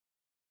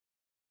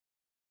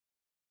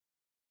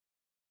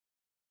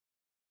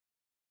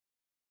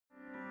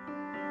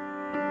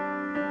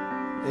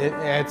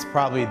It's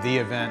probably the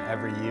event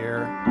every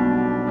year.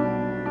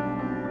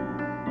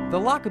 The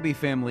Lockaby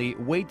family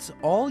waits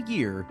all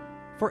year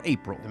for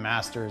April. The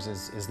Masters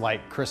is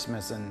like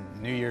Christmas and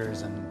New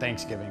Year's and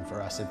Thanksgiving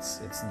for us. It's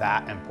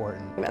that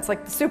important. That's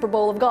like the Super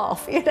Bowl of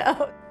golf, you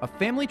know? A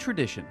family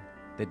tradition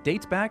that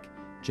dates back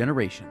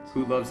generations.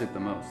 Who loves it the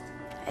most?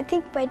 I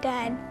think my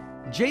dad.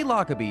 Jay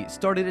Lockaby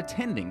started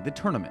attending the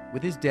tournament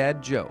with his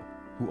dad, Joe,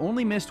 who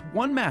only missed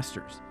one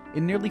Masters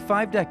in nearly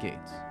 5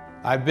 decades.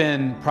 I've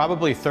been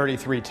probably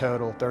 33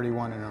 total,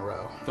 31 in a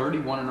row.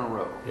 31 in a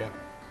row? Yeah.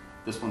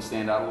 This one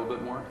stand out a little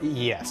bit more?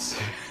 Yes,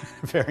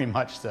 very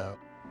much so.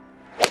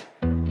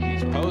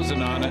 He's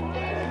posing on it.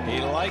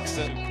 He likes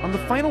it. On the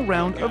final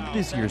round of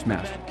this year's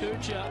Masters,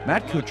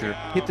 Matt Kuchar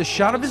hit the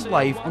shot of his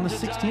life on the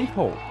 16th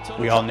hole.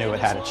 We all knew it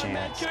had a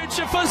chance.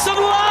 Kuchar for some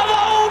love,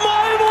 oh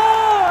my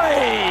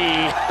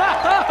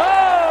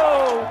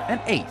boy! An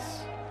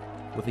ace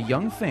with a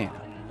young fan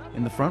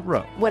in the front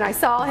row. When I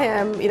saw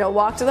him, you know,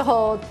 walk to the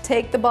hole,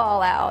 take the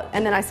ball out,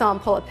 and then I saw him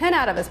pull a pin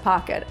out of his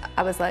pocket,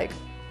 I was like,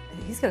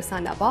 he's gonna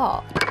sign that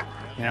ball.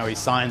 You know, he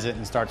signs it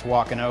and starts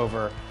walking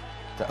over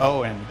to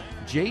Owen.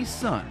 Jay's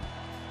son,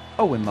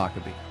 Owen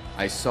Lockaby.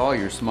 I saw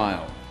your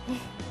smile.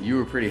 You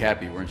were pretty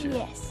happy, weren't you?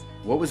 Yes.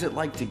 What was it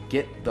like to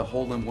get the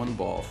hole-in-one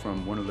ball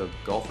from one of the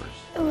golfers?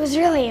 It was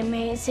really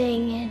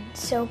amazing and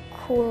so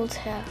cool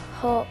to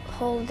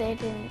hold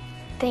it and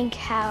think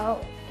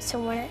how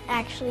someone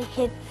actually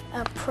hit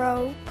a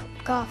pro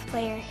golf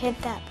player hit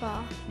that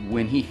ball.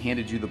 When he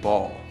handed you the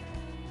ball,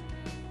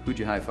 who'd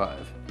you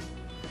high-five?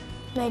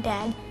 My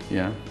dad.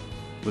 Yeah?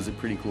 Was it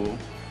pretty cool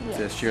to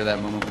Yes. share that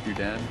moment with your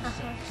dad?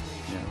 Uh-huh.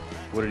 Yeah.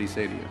 What did he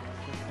say to you?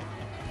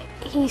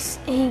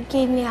 He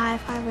gave me a high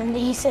five and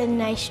he said,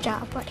 "Nice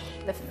job, buddy."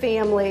 The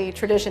family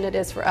tradition it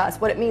is for us,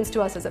 what it means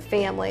to us as a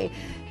family,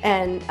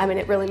 and I mean,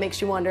 it really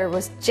makes you wonder,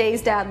 was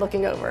Jay's dad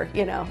looking over?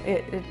 You know,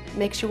 it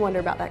makes you wonder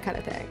about that kind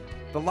of thing.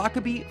 The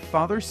Lockaby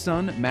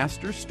father-son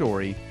Masters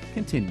story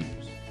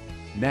continues,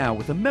 now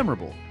with a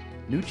memorable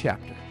new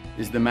chapter.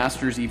 Is the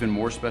Masters even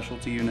more special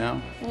to you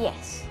now?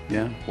 Yes.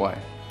 Yeah? Why?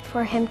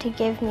 For him to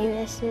give me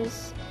this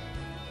is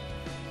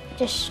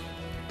just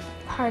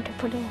hard to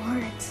put in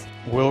words.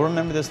 We'll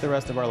remember this the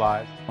rest of our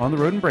lives. On the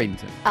road in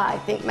Bradenton. I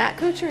think Matt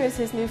Kuchar is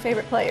his new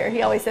favorite player.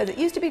 He always says it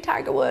used to be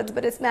Tiger Woods,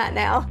 but it's Matt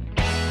now.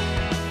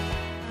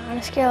 On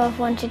a scale of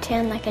 1 to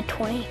 10, like a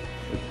 20.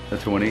 A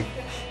 20?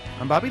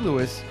 I'm Bobby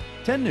Lewis,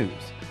 10 News,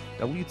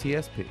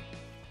 WTSP.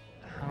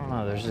 I don't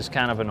know, there's just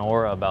kind of an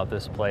aura about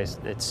this place.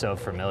 It's so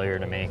familiar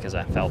to me because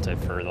I felt it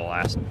for the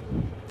last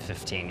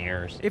 15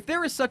 years. If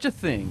there is such a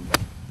thing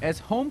as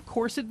home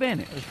course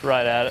advantage, Just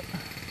right at it,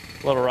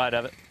 a little right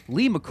of it.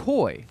 Lee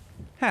McCoy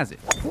has it.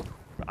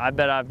 I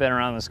bet I've been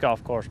around this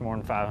golf course more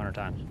than 500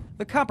 times.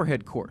 The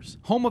Copperhead course,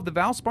 home of the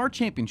Valspar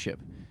Championship,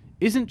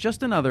 isn't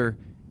just another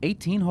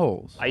 18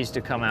 holes. I used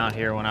to come out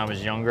here when I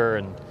was younger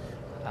and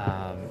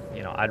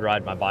you know, I'd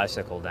ride my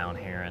bicycle down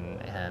here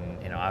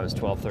and you know, I was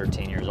 12,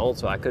 13 years old,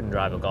 so I couldn't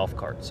drive a golf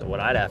cart. So what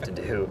I'd have to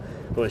do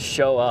was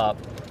show up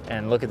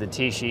and look at the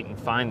tee sheet and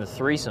find the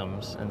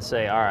threesomes and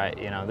say, all right,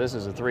 you know, this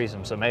is a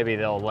threesome, so maybe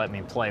they'll let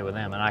me play with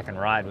them and I can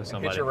ride with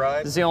somebody. Hitch a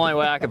ride? This is the only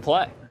way I could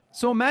play.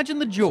 So imagine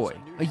the joy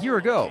a year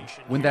ago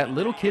when that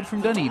little kid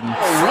from Dunedin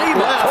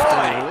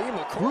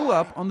grew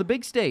up on the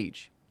big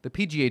stage, the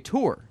PGA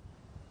Tour,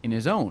 in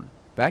his own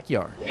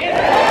backyard.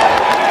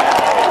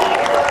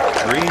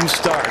 Dream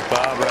start,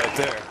 Bob, right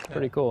there.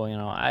 Pretty cool, you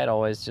know. I had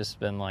always just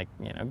been like,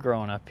 you know,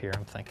 growing up here,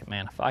 I'm thinking,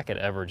 man, if I could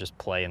ever just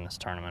play in this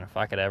tournament, if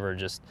I could ever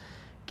just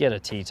get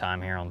a tee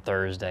time here on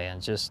Thursday and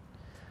just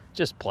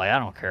play. I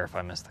don't care if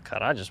I miss the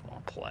cut. I just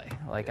want to play.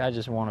 Like, I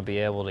just want to be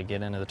able to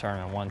get into the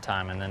tournament one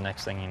time, and then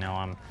next thing you know,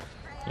 I'm,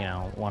 you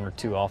know, 1 or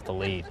 2 off the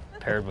lead,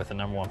 paired with the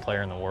 #1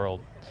 player in the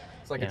world.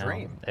 It's like a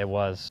dream. It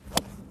was.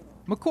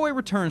 McCoy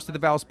returns to the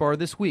Valspar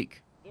this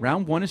week.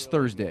 Round 1 is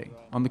Thursday.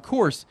 On the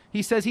course,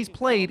 he says he's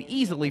played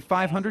easily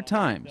 500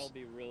 times.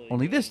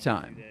 Only this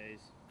time,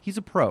 he's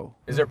a pro.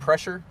 Is there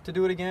pressure to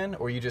do it again,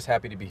 or are you just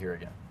happy to be here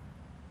again?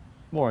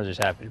 More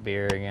just happy to be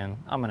here again.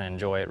 I'm going to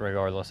enjoy it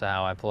regardless of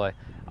how I play.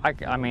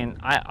 I mean,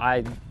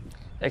 I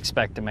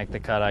expect to make the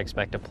cut. I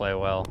expect to play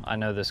well. I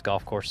know this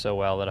golf course so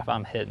well that if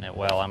I'm hitting it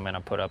well, I'm going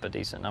to put up a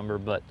decent number.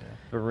 But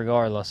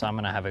regardless, I'm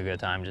going to have a good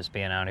time just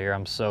being out here.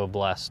 I'm so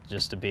blessed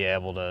just to be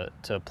able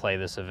to play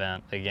this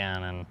event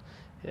again,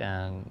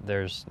 and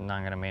there's not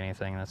going to be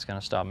anything that's going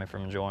to stop me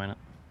from enjoying it.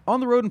 On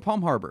the road in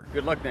Palm Harbor.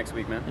 Good luck next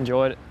week, man.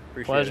 Enjoyed it.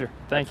 Appreciate Pleasure. it.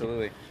 Thank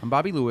Absolutely. you. I'm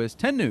Bobby Lewis,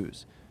 10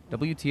 News,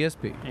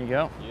 WTSP. There you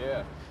go.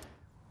 Yeah.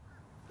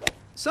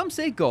 Some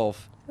say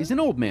golf is an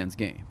old man's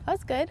game.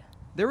 That's good.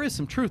 There is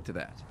some truth to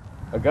that.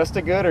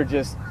 Augusta good or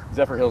just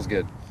Zephyr Hills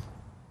good?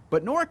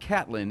 But Nora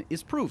Catlin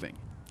is proving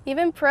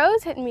Even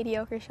pros hit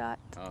mediocre shots.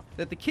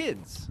 that the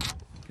kids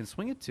can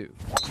swing it too.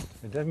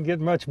 It doesn't get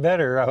much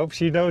better. I hope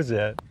she knows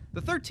that.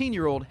 The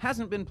 13-year-old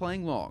hasn't been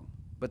playing long,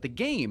 but the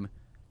game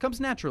comes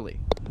naturally.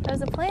 That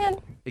was a plan.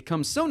 It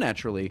comes so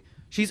naturally,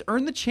 she's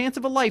earned the chance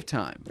of a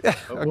lifetime.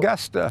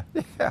 Augusta.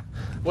 Yeah.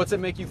 What's it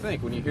make you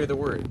think when you hear the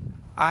word?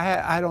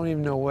 I don't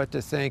even know what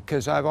to think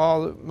because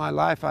all my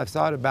life I've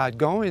thought about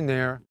going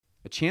there.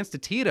 A chance to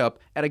tee it up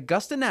at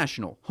Augusta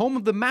National, home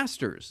of the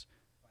Masters,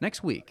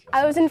 next week.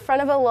 I was in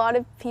front of a lot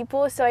of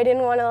people, so I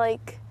didn't want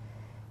to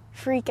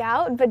freak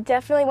out, but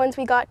definitely once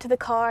we got to the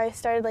car, I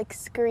started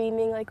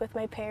screaming with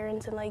my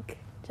parents and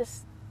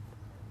just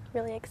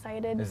really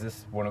excited. Is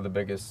this one of the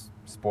biggest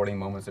sporting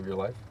moments of your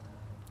life?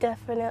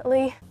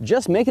 Definitely.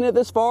 Just making it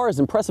this far is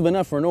impressive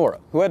enough for Nora,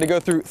 who had to go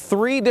through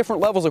 3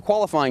 different levels of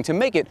qualifying to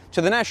make it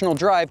to the National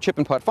Drive Chip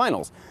and Putt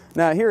Finals.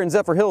 Now here in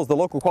Zephyr Hills, the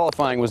local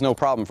qualifying was no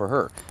problem for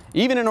her.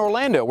 Even in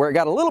Orlando, where it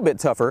got a little bit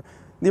tougher,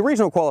 the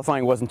regional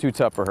qualifying wasn't too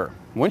tough for her.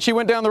 When she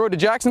went down the road to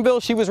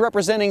Jacksonville, she was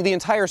representing the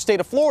entire state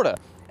of Florida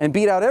and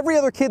beat out every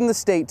other kid in the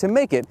state to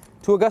make it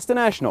to Augusta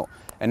National.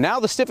 And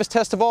now the stiffest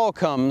test of all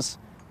comes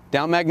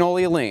down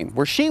Magnolia Lane,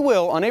 where she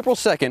will, on April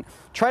 2nd,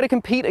 try to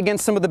compete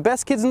against some of the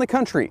best kids in the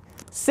country.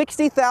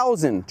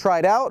 60,000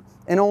 tried out,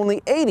 and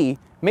only 80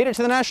 made it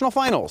to the national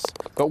finals.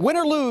 But win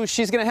or lose,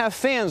 she's going to have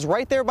fans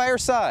right there by her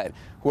side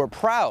who are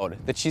proud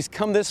that she's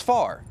come this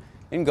far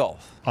in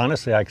golf.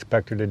 Honestly, I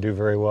expect her to do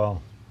very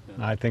well.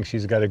 I think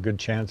she's got a good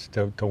chance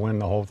to win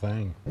the whole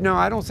thing. No,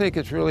 I don't think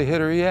it's really hit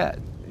her yet,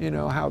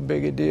 how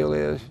big a deal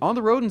is. On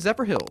the road in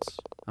Zephyr Hills,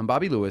 I'm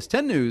Bobby Lewis,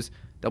 10 News,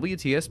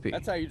 WTSP.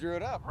 That's how you drew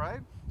it up,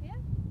 right?